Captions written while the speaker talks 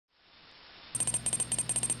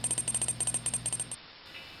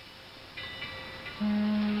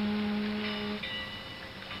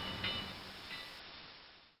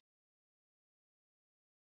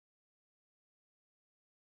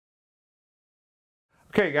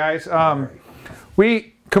Okay, guys,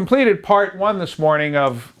 we completed part one this morning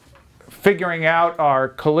of figuring out our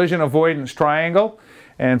collision avoidance triangle,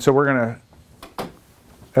 and so we're going to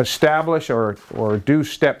establish or do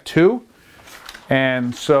step two.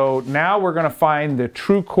 And so now we're going to find the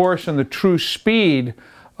true course and the true speed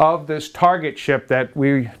of this target ship that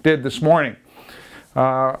we did this morning.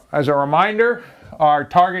 As a reminder, our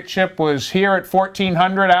target ship was here at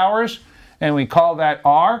 1400 hours, and we call that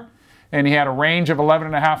R. And he had a range of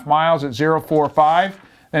 11.5 miles at 045.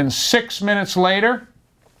 Then 6 minutes later,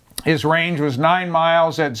 his range was 9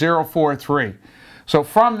 miles at 043. So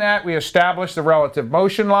from that, we established the relative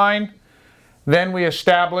motion line. Then we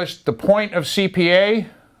established the point of CPA,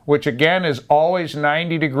 which again is always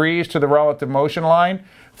 90 degrees to the relative motion line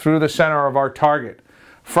through the center of our target.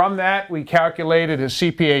 From that, we calculated his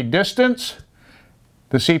CPA distance,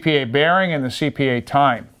 the CPA bearing, and the CPA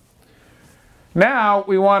time. Now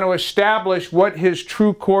we want to establish what his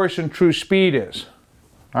true course and true speed is.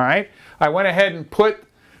 All right, I went ahead and put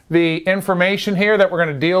the information here that we're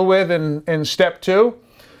going to deal with in step two,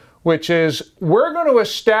 which is we're going to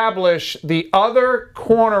establish the other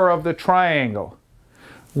corner of the triangle.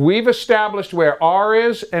 We've established where R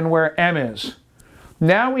is and where M is.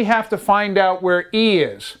 Now we have to find out where E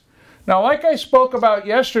is. Now, like I spoke about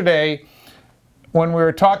yesterday when we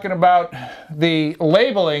were talking about the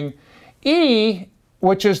labeling, E,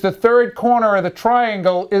 which is the third corner of the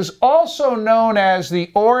triangle, is also known as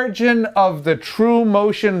the origin of the true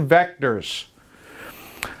motion vectors.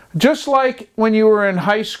 Just like when you were in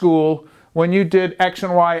high school, when you did X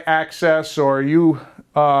and Y axis, or you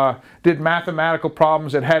did mathematical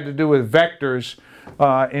problems that had to do with vectors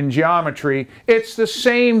in geometry, it's the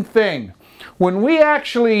same thing. When we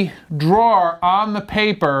actually draw on the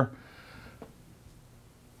paper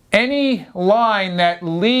any line that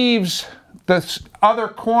leaves the other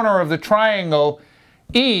corner of the triangle,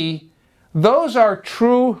 E, those are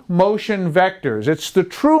true motion vectors. It's the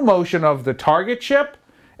true motion of the target ship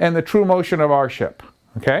and the true motion of our ship.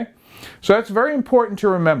 Okay? So that's very important to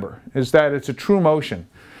remember, is that it's a true motion.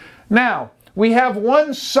 Now, we have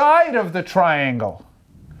one side of the triangle,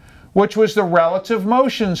 which was the relative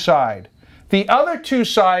motion side. The other two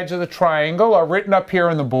sides of the triangle are written up here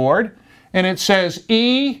on the board, and it says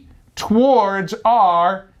E towards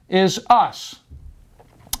R is us,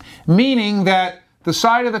 meaning that the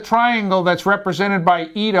side of the triangle that's represented by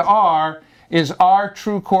E to R is our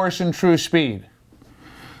true course and true speed.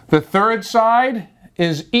 The third side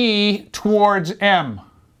is E towards M,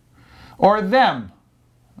 or them.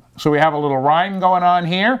 So we have a little rhyme going on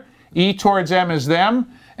here. E towards M is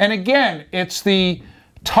them. And again, it's the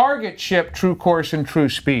target ship true course and true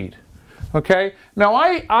speed. Okay? Now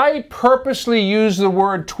I purposely use the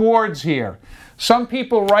word towards here. Some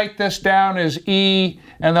people write this down as E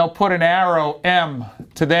and they'll put an arrow M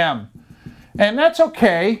to them. And that's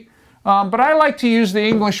okay, but I like to use the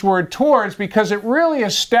English word towards because it really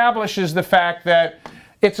establishes the fact that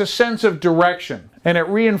it's a sense of direction, and it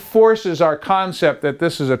reinforces our concept that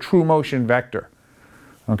this is a true motion vector.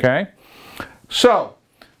 Okay? So,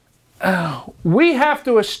 we have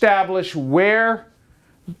to establish where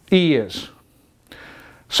E is.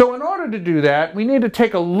 So in order to do that, we need to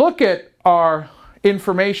take a look at our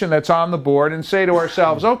information that's on the board and say to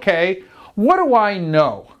ourselves, okay, what do I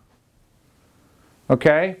know?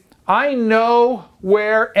 Okay, I know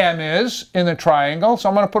where M is in the triangle, so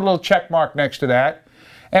I'm going to put a little check mark next to that.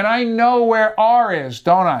 And I know where R is,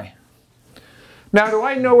 don't I? Now, do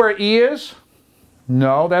I know where E is?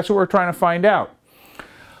 No, that's what we're trying to find out.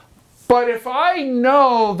 But if I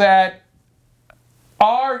know that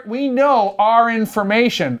we know our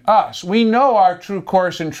information, us. We know our true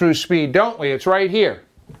course and true speed, don't we? It's right here.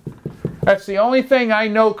 That's the only thing I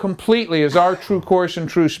know completely is our true course and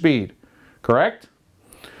true speed. Correct?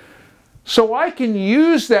 So I can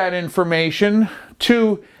use that information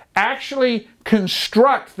to actually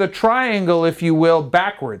construct the triangle, if you will,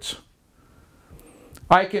 backwards.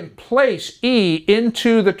 I can place E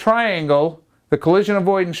into the triangle, the collision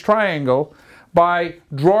avoidance triangle, by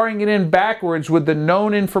drawing it in backwards with the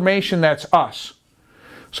known information that's us.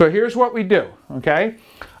 So here's what we do, okay?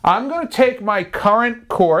 I'm going to take my current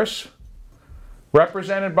course,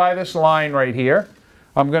 represented by this line right here.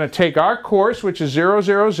 I'm going to take our course, which is 0,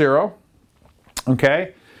 0, 0,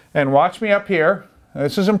 okay? And watch me up here.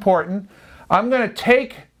 This is important. I'm going to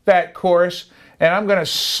take that course and I'm going to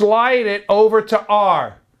slide it over to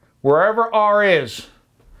R, wherever R is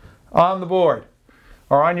on the board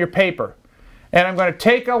or on your paper. And I'm going to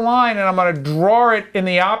take a line and I'm going to draw it in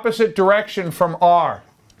the opposite direction from R.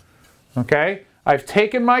 Okay? I've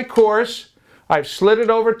taken my course, I've slid it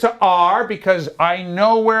over to R because I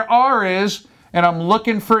know where R is, and I'm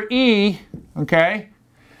looking for E, okay,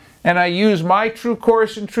 and I use my true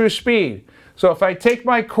course and true speed. So if I take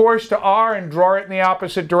my course to R and draw it in the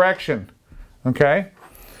opposite direction, okay,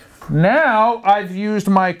 now I've used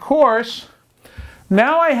my course.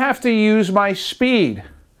 Now I have to use my speed.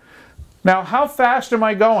 Now how fast am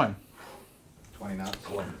I going? 20 knots.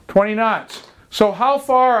 20 knots. So how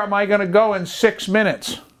far am I going to go in 6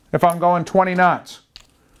 minutes if I'm going 20 knots?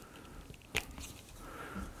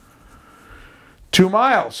 2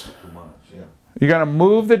 miles. 2 miles, yeah. You're going to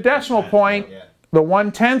move the decimal point, the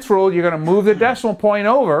 1/10 rule, you're going to move the decimal point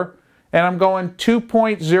over, and I'm going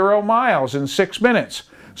 2.0 miles in 6 minutes.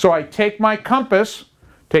 So I take my compass,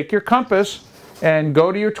 take your compass, and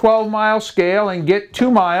go to your 12-mile scale and get 2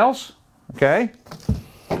 miles, okay?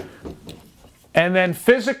 And then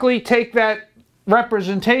physically take that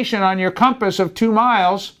representation on your compass of 2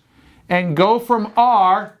 miles and go from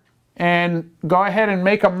R and go ahead and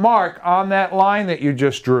make a mark on that line that you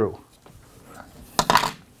just drew.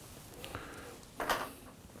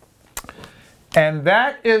 And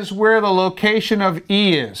that is where the location of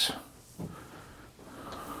E is.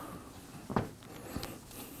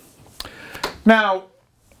 Now,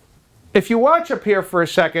 if you watch up here for a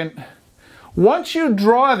second, once you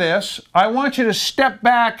draw this, I want you to step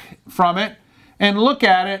back from it and look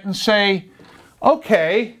at it and say,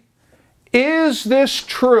 okay, is this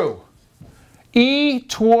true? E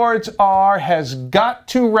towards R has got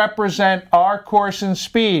to represent our course and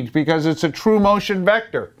speed because it's a true motion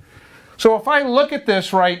vector. So if I look at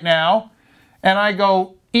this right now and I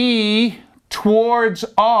go E towards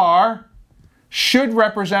R should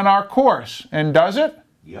represent our course, and does it?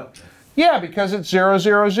 Yep. Yeah, because it's 0,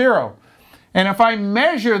 0, 0. And if I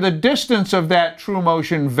measure the distance of that true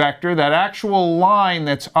motion vector, that actual line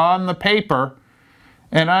that's on the paper,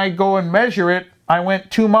 and I go and measure it, I went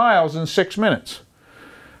 2 miles in 6 minutes.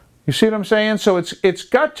 You see what I'm saying? So it's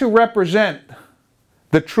got to represent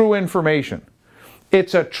the true information.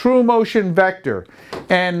 It's a true motion vector.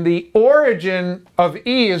 And the origin of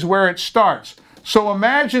E is where it starts. So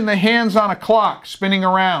imagine the hands on a clock spinning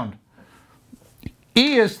around.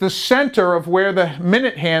 E is the center of where the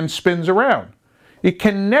minute hand spins around. It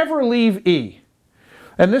can never leave E.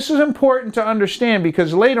 And this is important to understand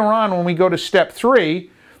because later on when we go to step 3,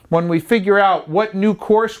 when we figure out what new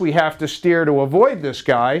course we have to steer to avoid this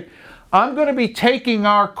guy, I'm going to be taking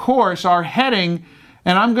our course, our heading,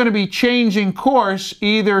 and I'm going to be changing course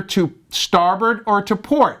either to starboard or to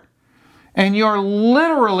port. And you're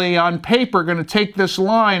literally on paper going to take this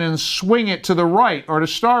line and swing it to the right or to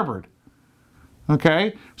starboard.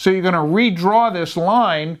 Okay? So you're going to redraw this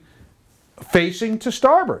line facing to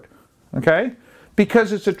starboard. Okay?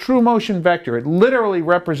 Because it's a true motion vector. It literally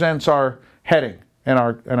represents our heading and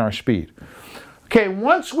our speed. Okay,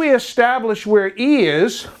 once we establish where E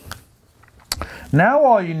is, now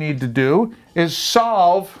all you need to do is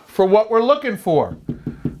solve for what we're looking for.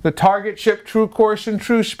 The target ship true course and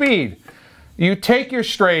true speed. You take your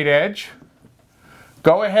straight edge,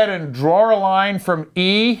 go ahead and draw a line from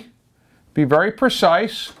E, be very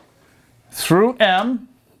precise, through M.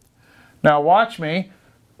 Now watch me.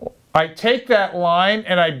 I take that line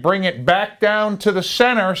and I bring it back down to the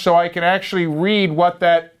center so I can actually read what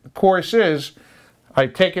that course is. I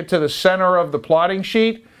take it to the center of the plotting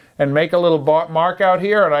sheet and make a little mark out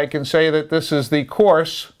here, and I can say that this is the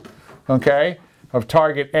course, okay, of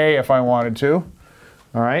target A if I wanted to.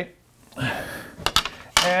 All right.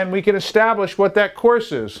 And we can establish what that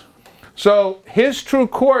course is. So his true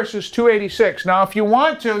course is 286. Now if you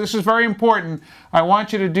want to, this is very important, I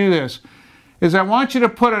want you to do this, is I want you to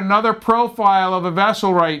put another profile of a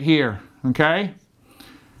vessel right here, okay?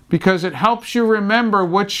 Because it helps you remember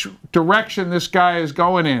which direction this guy is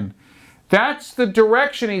going in. That's the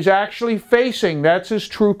direction he's actually facing. That's his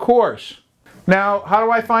true course. Now, how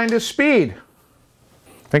do I find his speed?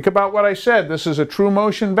 Think about what I said. This is a true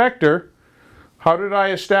motion vector. How did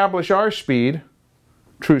I establish our speed?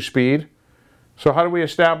 True speed. So how do we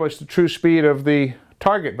establish the true speed of the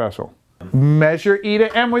target vessel? Measure E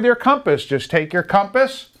to M with your compass. Just take your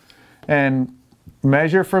compass and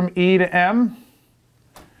measure from E to M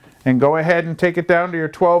and go ahead and take it down to your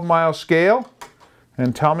 12-mile scale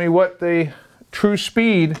and tell me what the true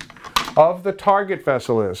speed of the target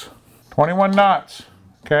vessel is. 21 knots,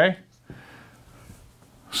 okay?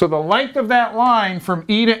 So the length of that line from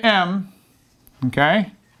E to M,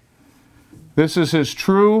 okay, this is his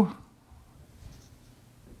true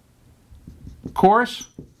course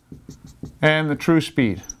and the true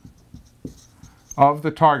speed of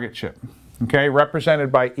the target ship, okay,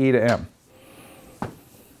 represented by E to M.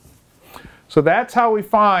 So that's how we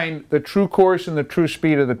find the true course and the true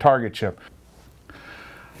speed of the target ship.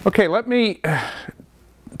 Okay, let me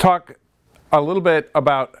talk a little bit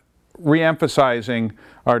about re-emphasizing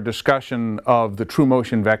our discussion of the true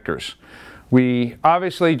motion vectors. We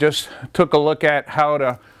obviously just took a look at how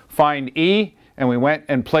to find E, and we went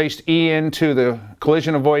and placed E into the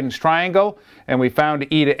collision avoidance triangle, and we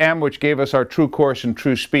found E to M, which gave us our true course and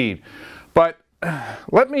true speed. But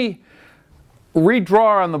let me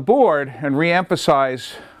redraw on the board and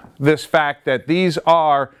re-emphasize this fact that these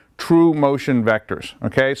are true motion vectors.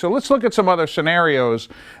 Okay, so let's look at some other scenarios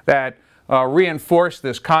that reinforce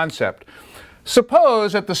this concept.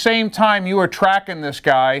 Suppose at the same time you were tracking this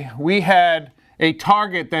guy, we had a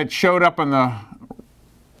target that showed up on the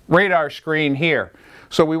radar screen here.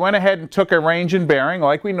 So we went ahead and took a range and bearing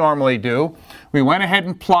like we normally do. We went ahead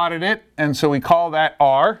and plotted it, and so we call that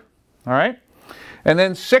R. All right? And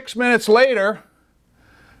then 6 minutes later,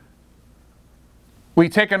 we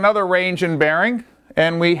take another range and bearing,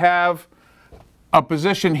 and we have a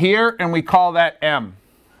position here, and we call that M.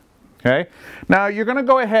 Okay? Now you're going to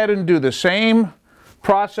go ahead and do the same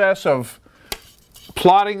process of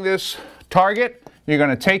plotting this target. You're going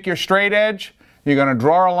to take your straight edge, you're going to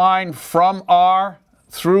draw a line from R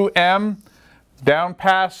through M, down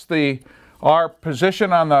past the R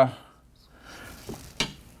position on the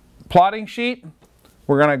plotting sheet.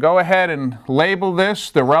 We're going to go ahead and label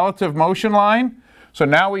this the relative motion line. So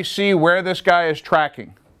now we see where this guy is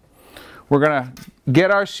tracking. We're going to get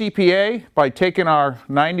our CPA by taking our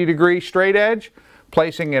 90-degree straight edge,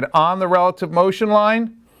 placing it on the relative motion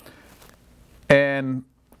line, and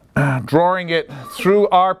drawing it through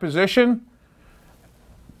our position.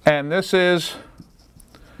 And this is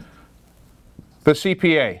the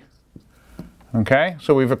CPA. Okay,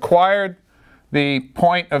 so we've acquired the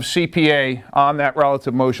point of CPA on that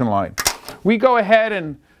relative motion line. We go ahead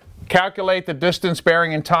and calculate the distance,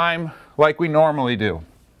 bearing, and time like we normally do.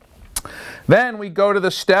 Then we go to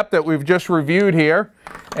the step that we've just reviewed here,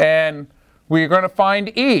 and we're going to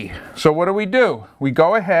find E. So what do? We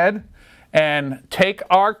go ahead and take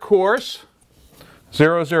our course,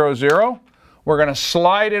 0, 0, 0. We're going to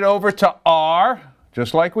slide it over to R,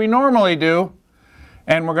 just like we normally do,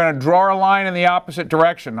 and we're going to draw a line in the opposite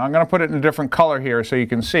direction. I'm going to put it in a different color here so you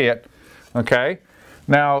can see it. Okay?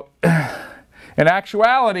 Now, in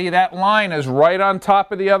actuality, that line is right on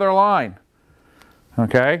top of the other line.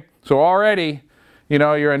 Okay? So already, you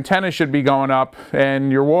know, your antenna should be going up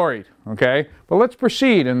and you're worried. Okay? But let's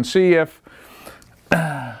proceed and see if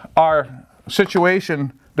our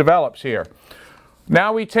situation develops here.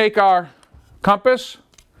 Now we take our compass.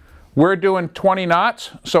 We're doing 20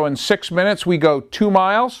 knots. So in 6 minutes we go 2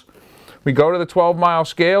 miles. We go to the 12-mile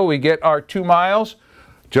scale. We get our 2 miles.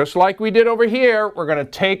 Just like we did over here, we're going to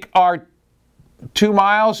take our 2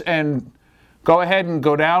 miles and go ahead and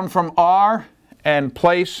go down from R and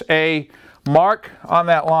place a mark on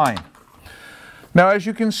that line. Now as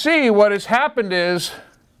you can see, what has happened is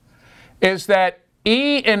that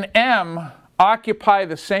E and M occupy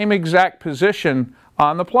the same exact position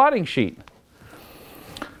on the plotting sheet.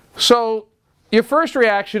 So your first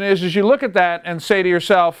reaction is you look at that and say to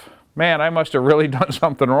yourself, man, I must have really done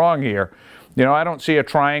something wrong here. You know, I don't see a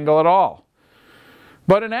triangle at all.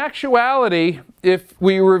 But in actuality, if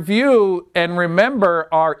we review and remember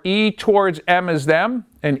our E towards M is them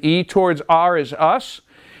and E towards R is us,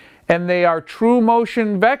 and they are true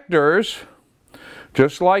motion vectors,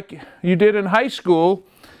 just like you did in high school,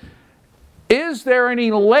 is there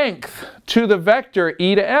any length to the vector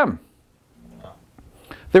E to M?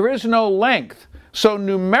 There is no length. So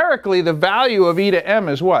numerically, the value of E to M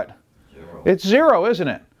is what? 0. It's 0, isn't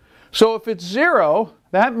it? So if it's 0,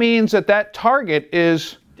 that means that that target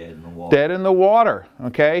is Dead in the water. Dead in the water.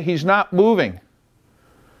 Okay? He's not moving.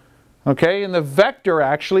 Okay? And the vector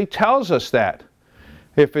actually tells us that.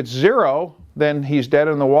 If it's 0, then he's dead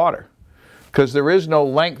in the water, because there is no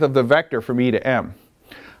length of the vector from E to M.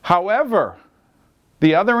 However,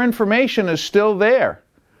 the other information is still there.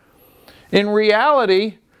 In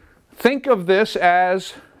reality, think of this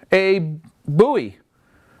as a buoy.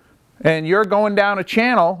 And you're going down a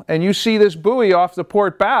channel and you see this buoy off the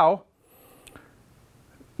port bow.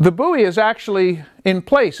 The buoy is actually in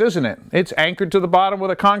place, isn't it? It's anchored to the bottom with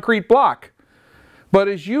a concrete block. But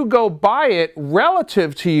as you go by it,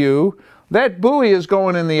 relative to you, that buoy is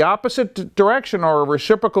going in the opposite direction or a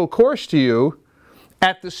reciprocal course to you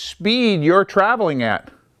at the speed you're traveling at.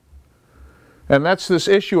 And that's this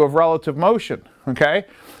issue of relative motion, okay?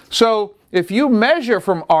 So if you measure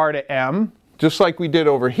from R to M, just like we did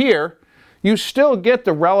over here, you still get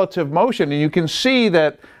the relative motion, and you can see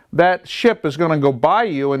that that ship is going to go by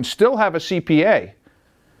you and still have a CPA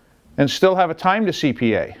and still have a time to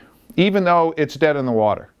CPA, even though it's dead in the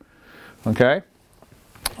water, okay?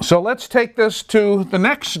 So let's take this to the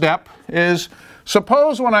next step is,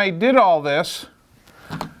 suppose when I did all this,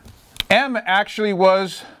 M actually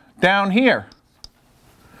was down here.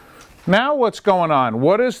 Now what's going on?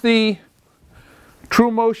 What does the true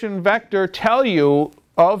motion vector tell you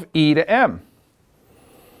of E to M?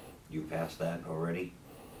 You passed that already.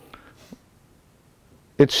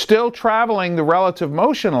 It's still traveling the relative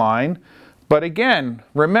motion line, but again,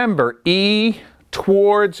 remember, E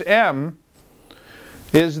towards M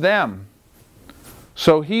is them.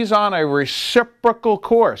 So he's on a reciprocal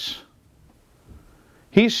course.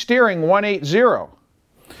 He's steering 180.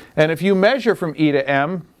 And if you measure from E to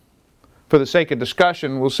M, for the sake of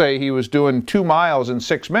discussion, we'll say he was doing 2 miles in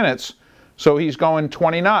 6 minutes, so he's going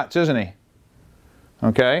 20 knots, isn't he?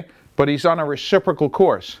 Okay? But he's on a reciprocal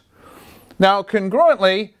course. Now,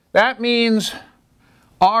 congruently, that means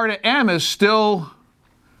R to M is still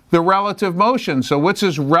the relative motion. So what's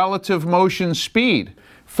his relative motion speed?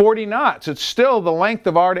 40 knots. It's still the length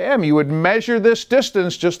of R to M. You would measure this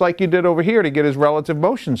distance just like you did over here to get his relative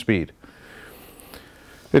motion speed.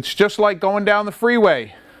 It's just like going down the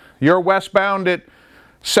freeway. You're westbound at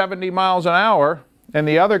 70 miles an hour, and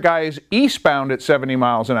the other guy is eastbound at 70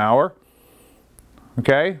 miles an hour.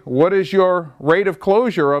 Okay, what is your rate of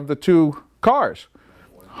closure of the two cars?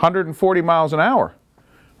 140 miles an hour.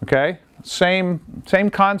 Okay, same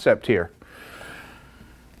concept here.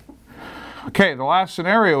 Okay, the last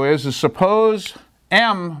scenario is suppose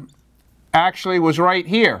M actually was right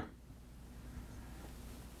here.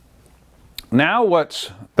 Now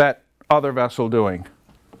what's that other vessel doing?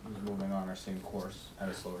 He's moving on our same course at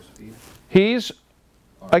a slower speed. He's,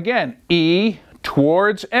 again, E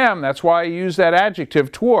towards M. That's why I use that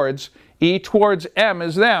adjective, towards. E towards M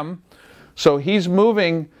is them. So he's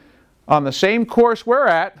moving on the same course we're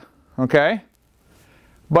at, okay?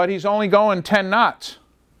 But he's only going 10 knots.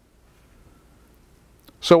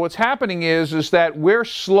 So what's happening is that we're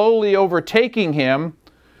slowly overtaking him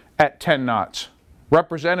at 10 knots,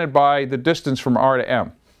 represented by the distance from R to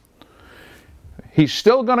M. He's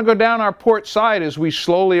still going to go down our port side as we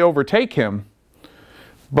slowly overtake him,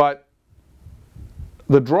 but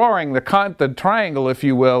the drawing, the triangle, if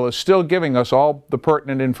you will, is still giving us all the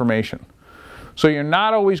pertinent information. So you're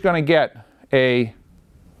not always going to get a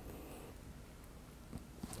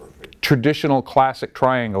traditional classic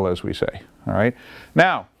triangle, as we say. All right.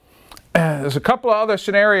 Now, there's a couple of other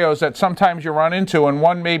scenarios that sometimes you run into, and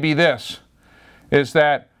one may be this, is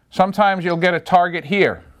that sometimes you'll get a target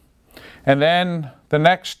here, and then the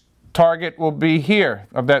next target will be here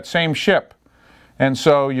of that same ship. And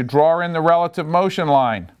so you draw in the relative motion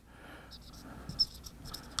line.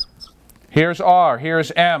 Here's R,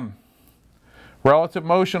 here's M. Relative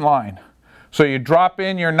motion line. So you drop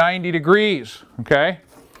in your 90 degrees, okay?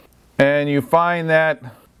 And you find that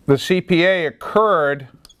the CPA occurred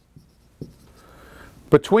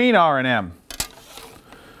between R and M.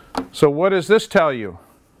 So what does this tell you?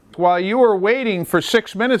 While you were waiting for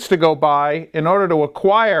 6 minutes to go by in order to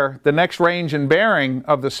acquire the next range and bearing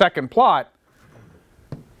of the second plot,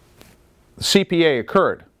 CPA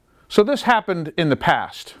occurred. So this happened in the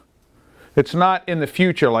past. It's not in the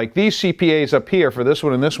future. Like these CPAs up here for this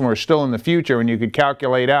one and this one are still in the future, and you could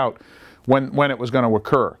calculate out when it was going to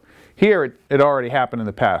occur. Here it already happened in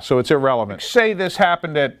the past, so it's irrelevant. Say this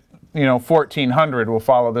happened at 1400, we'll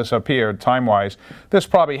follow this up here time-wise. This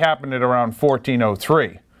probably happened at around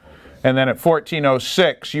 1403. And then at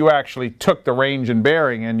 1406, you actually took the range and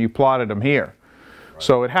bearing and you plotted them here.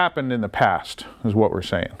 So it happened in the past, is what we're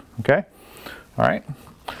saying. Okay? All right?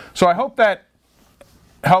 So I hope that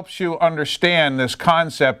helps you understand this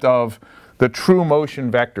concept of the true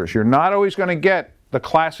motion vectors. You're not always going to get the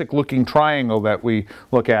classic looking triangle that we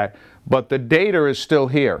look at, but the data is still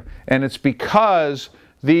here. And it's because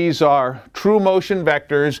these are true motion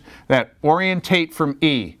vectors that orientate from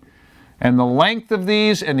E. And the length of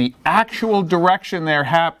these and the actual direction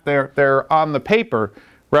they're on the paper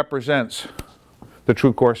represents the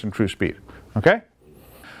true course and true speed. Okay?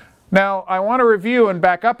 Now, I want to review and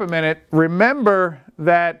back up a minute. Remember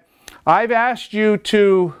that I've asked you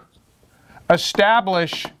to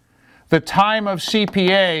establish the time of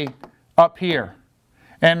CPA up here.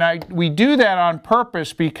 And we do that on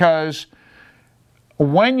purpose because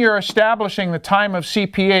when you're establishing the time of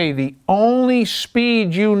CPA, the only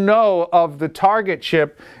speed you know of the target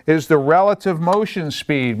ship is the relative motion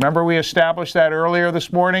speed. Remember we established that earlier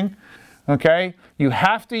this morning? Okay? You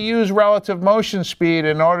have to use relative motion speed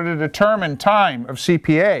in order to determine time of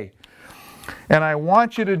CPA. And I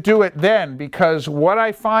want you to do it then, because what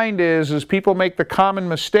I find is people make the common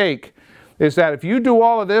mistake is that if you do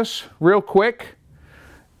all of this real quick,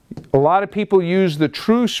 A lot of people use the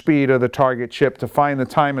true speed of the target ship to find the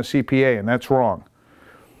time of CPA, and that's wrong.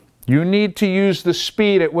 You need to use the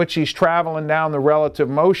speed at which he's traveling down the relative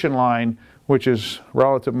motion line, which is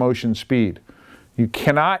relative motion speed. You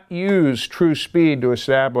cannot use true speed to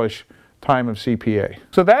establish time of CPA.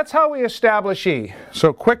 So that's how we establish E.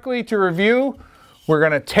 So quickly to review, we're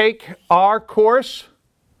going to take our course,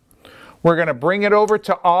 we're going to bring it over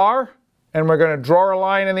to R, and we're going to draw a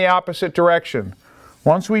line in the opposite direction.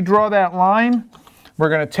 Once we draw that line, we're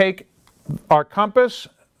going to take our compass,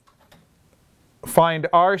 find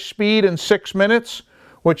our speed in 6 minutes,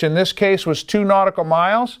 which in this case was 2 nautical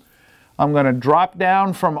miles. I'm going to drop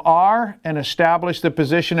down from R and establish the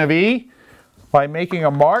position of E by making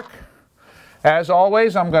a mark. As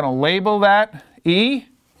always, I'm going to label that E,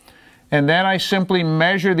 and then I simply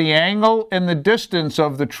measure the angle and the distance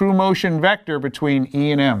of the true motion vector between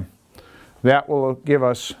E and M. That will give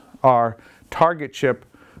us our target ship,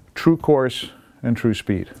 true course, and true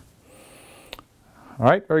speed. All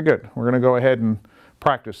right, very good. We're going to go ahead and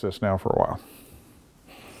practice this now for a while.